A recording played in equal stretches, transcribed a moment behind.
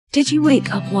Did you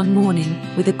wake up one morning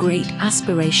with a great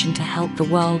aspiration to help the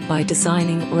world by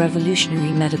designing a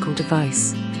revolutionary medical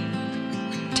device?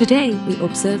 Today, we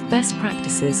observe best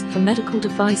practices for medical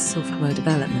device software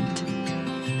development.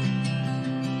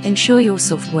 Ensure your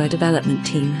software development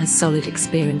team has solid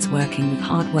experience working with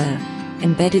hardware,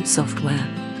 embedded software,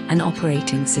 and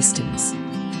operating systems.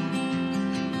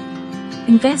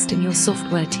 Invest in your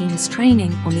software team's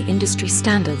training on the industry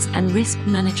standards and risk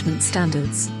management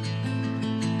standards.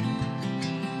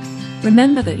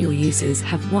 Remember that your users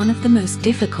have one of the most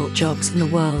difficult jobs in the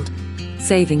world,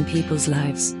 saving people's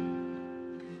lives.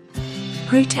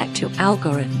 Protect your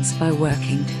algorithms by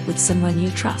working with someone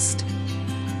you trust.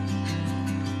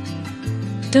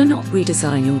 Do not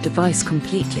redesign your device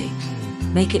completely.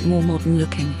 Make it more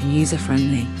modern-looking and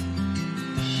user-friendly.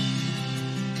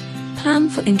 Plan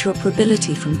for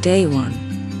interoperability from day one.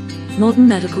 Modern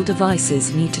medical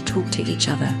devices need to talk to each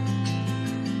other.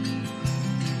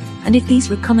 And if these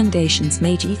recommendations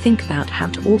made you think about how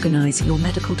to organize your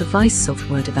medical device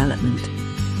software development,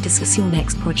 discuss your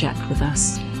next project with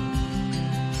us.